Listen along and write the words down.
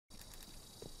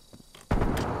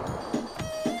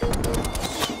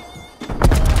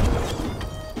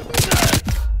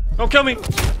Don't kill me.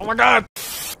 Oh my god.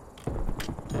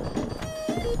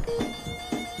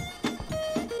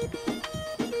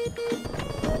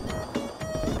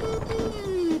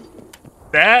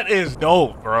 That is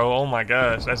dope, bro. Oh my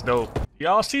gosh, that's dope.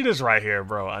 Y'all see this right here,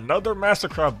 bro. Another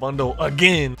Mastercraft bundle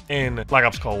again in Black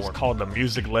Ops Cold War called the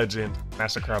Music Legend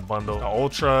Mastercraft Bundle. The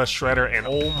Ultra Shredder, and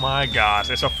oh my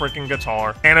gosh, it's a freaking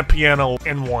guitar and a piano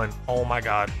in one. Oh my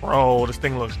god, bro, this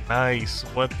thing looks nice.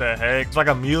 What the heck? It's like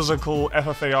a musical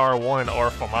FFAR 1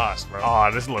 or FAMAS, bro. Oh,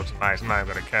 this looks nice. I'm not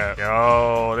even gonna cap.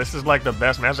 Yo, this is like the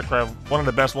best Mastercraft, one of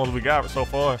the best ones we got so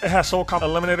far. It has Soul Comp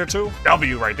Eliminator too.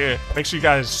 W right there. Make sure you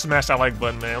guys smash that like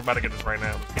button, man. We're about to get this right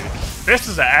now. This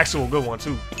is an actual good one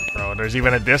too, bro. There's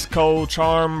even a disco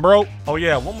charm, bro. Oh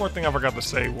yeah, one more thing I forgot to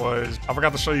say was I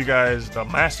forgot to show you guys the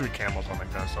mastery camos on the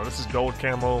gun. So this is gold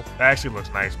camo. That actually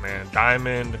looks nice, man.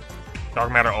 Diamond,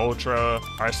 Dark Matter Ultra.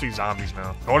 I see zombies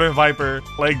now. Golden Viper,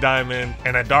 Plague Diamond,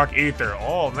 and a Dark Ether.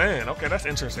 Oh man, okay, that's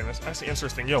interesting. That's actually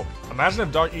interesting. Yo, imagine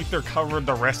if Dark Ether covered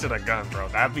the rest of the gun, bro.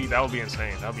 That would be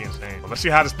insane. That'd be insane. Well, let's see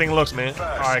how this thing looks, man.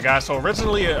 All right, guys. So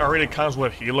originally it already comes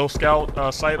with Helo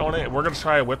Scout sight on it. We're gonna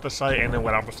try it with the sight and then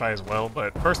without the sight as well.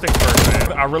 But first things first,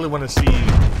 man. I really want to see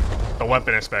the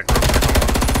weapon inspector.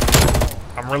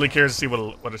 I'm really curious to see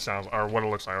what it sounds or what it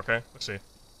looks like. Okay, let's see.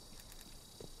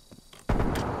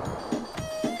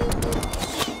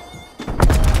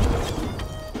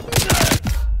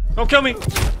 Don't kill me!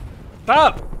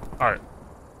 Stop! Alright.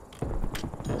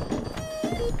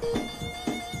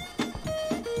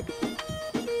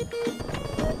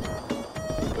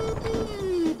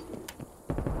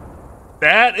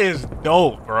 That is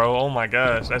dope, bro. Oh my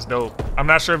gosh, that's dope. I'm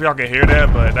not sure if y'all can hear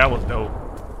that, but that was dope.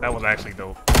 That was actually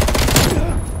dope.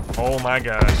 Oh my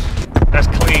gosh. That's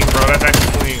clean, bro. That's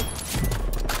actually clean.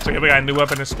 So yeah, we got a new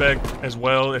weapon inspect as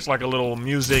well. It's like a little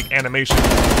music animation.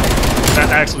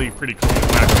 That's actually pretty cool.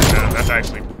 That's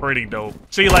actually pretty dope.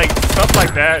 See, like stuff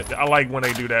like that, I like when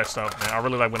they do that stuff, man. I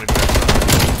really like when they do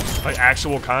that stuff. Like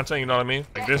actual content, you know what I mean?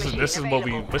 Like this is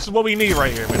what we need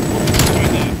right here, man. We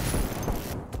need.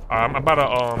 I'm about to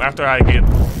after I die,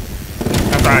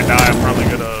 I'm probably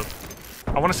gonna.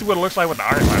 I want to see what it looks like with the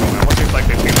iron sight on it. I want to see if like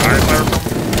they see the iron sight or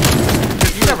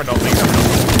something. You never know,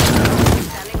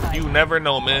 man. You never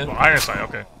know, man. Oh, iron sight,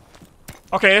 okay.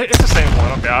 Okay, it's the same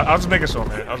one. Okay, I was just making sure,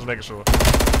 man. I was just making sure.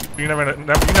 You never know, man.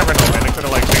 They could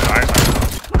have like changed the iron sight.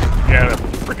 Yeah, the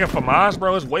freaking FAMAS,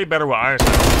 bro, is way better with iron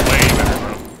sight. Way better,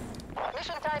 bro.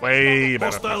 Way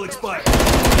better. Hostile expired.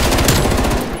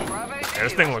 Yeah,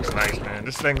 this thing looks nice, man.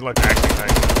 This thing looks actually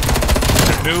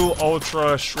nice. The new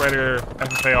Ultra Shredder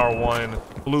FFAR 1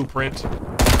 blueprint.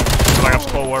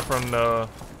 Like a War from the.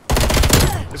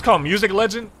 It's called Music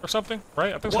Legend or something,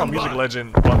 right? I think it's called Music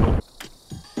Legend Bundle.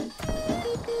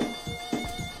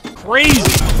 Crazy!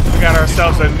 We got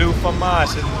ourselves a new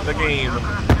FAMAS in the game.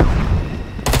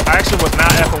 I actually was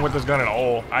not effing with this gun at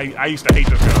all. I used to hate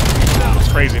this gun. It's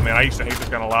crazy, man. I used to hate this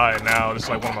gun a lot, and now it's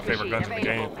like one of my favorite guns in the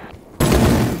game.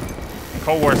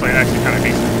 Cold War is like actually kind of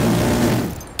hates it.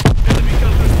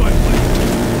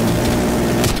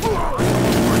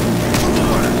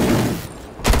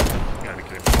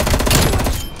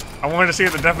 I wanted to see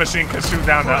if the death machine could shoot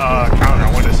down the counter.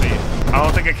 I wanted to see it. I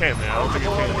don't think it can, man. I don't think it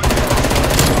can.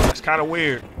 It's kind of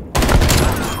weird.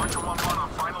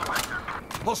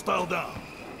 Hostile down.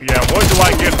 Yeah, what do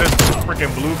I give this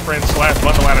freaking blueprint /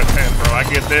 bundle out of 10, bro? I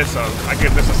give this a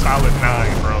solid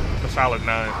 9, bro. A solid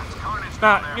 9.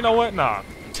 Nah, you know what? Nah,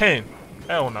 10.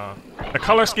 Hell nah. The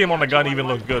color scheme on the gun even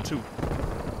looks good too.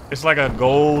 It's like a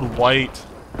gold, white,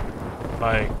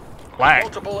 like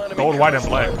black, gold, white, and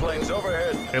black.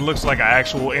 It looks like an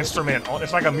actual instrument.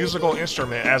 It's like a musical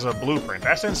instrument as a blueprint.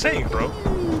 That's insane, bro.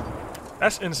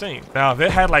 That's insane. Now, if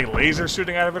it had like lasers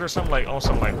shooting out of it or something, like on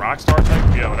some like Rockstar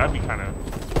type, yo, that'd be kind of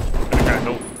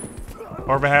dope.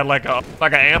 Or if it had like an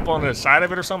amp on the side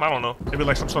of it or something, I don't know. Maybe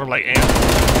like some sort of like amp.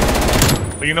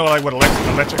 But you know, like with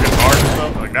electric guitars and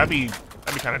stuff, like that'd be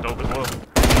kind of dope as well.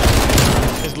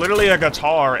 It's literally a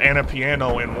guitar and a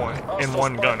piano in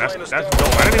one gun. That's dope. I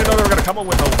didn't even know they were gonna come up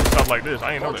with no stuff like this.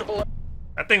 I didn't know that.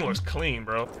 That thing looks clean,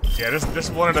 bro. Yeah, this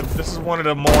is one of the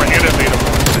more innovative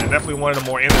ones. Man. Definitely one of the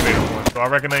more innovative ones. So I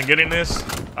recommend getting this.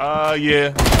 Yeah, I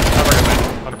recommend it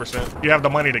 100%. You have the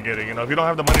money to get it. You know, if you don't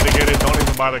have the money to get it, don't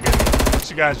even bother getting it. Make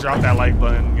sure you guys drop that like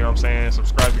button. You know what I'm saying?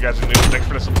 Subscribe if you guys are new. Thanks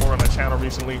for the support on the channel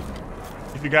recently.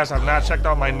 If you guys have not checked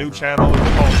out my new channel, it's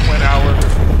called Twin Hour. You know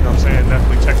what I'm saying?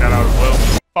 Definitely check that out as well.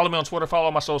 Follow me on Twitter, follow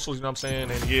all my socials, you know what I'm saying?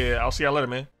 And yeah, I'll see y'all later,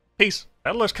 man. Peace.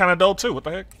 That looks kind of dope too. What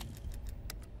the heck?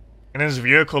 And this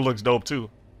vehicle looks dope too.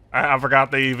 I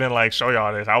forgot they even like show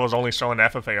y'all this. I was only showing the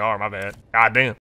FFAR, my bad. God damn.